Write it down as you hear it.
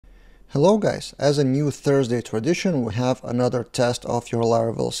Hello guys, as a new Thursday tradition, we have another test of your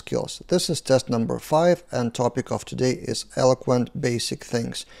Laravel skills. This is test number 5 and topic of today is Eloquent basic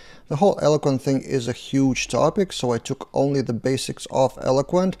things. The whole Eloquent thing is a huge topic, so I took only the basics of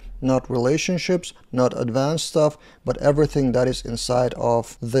Eloquent, not relationships, not advanced stuff, but everything that is inside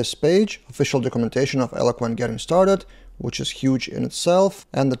of this page, official documentation of Eloquent getting started, which is huge in itself,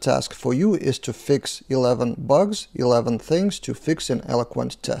 and the task for you is to fix 11 bugs, 11 things to fix in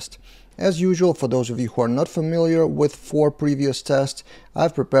Eloquent test. As usual, for those of you who are not familiar with 4 previous tests,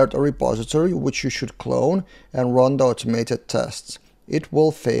 I've prepared a repository which you should clone and run the automated tests. It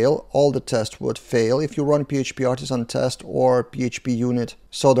will fail, all the tests would fail if you run PHP Artisan test or PHP unit.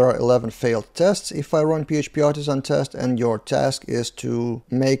 So there are 11 failed tests if I run PHP Artisan test, and your task is to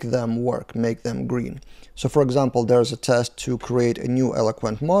make them work, make them green. So for example, there's a test to create a new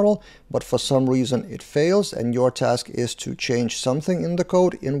Eloquent model, but for some reason it fails, and your task is to change something in the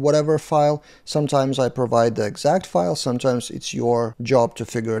code in whatever file. Sometimes I provide the exact file, sometimes it's your job to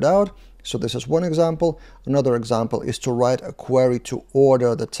figure it out. So this is one example. Another example is to write a query to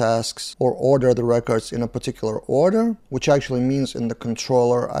order the tasks or order the records in a particular order, which actually means in the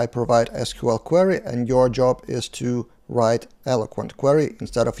controller I provide SQL query and your job is to write Eloquent query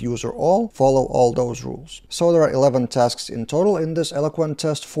instead of user all. Follow all those rules. So there are 11 tasks in total in this Eloquent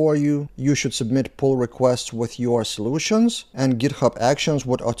test for you. You should submit pull requests with your solutions, and GitHub Actions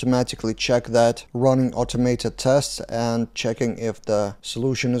would automatically check that, running automated tests and checking if the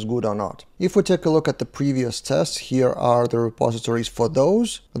solution is good or not. If we take a look at the previous tests, here are the repositories for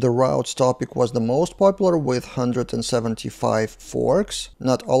those. The routes topic was the most popular with 175 forks.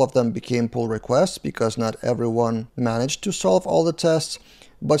 Not all of them became pull requests because not everyone managed to solve all the tests.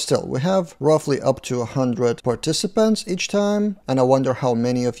 But still, we have roughly up to 100 participants each time, and I wonder how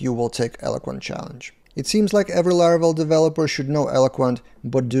many of you will take Eloquent challenge. It seems like every Laravel developer should know Eloquent,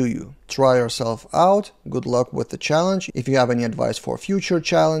 but do you? Try yourself out. Good luck with the challenge. If you have any advice for future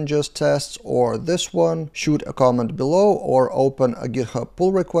challenges, tests, or this one, shoot a comment below or open a GitHub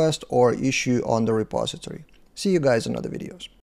pull request or issue on the repository. See you guys in other videos.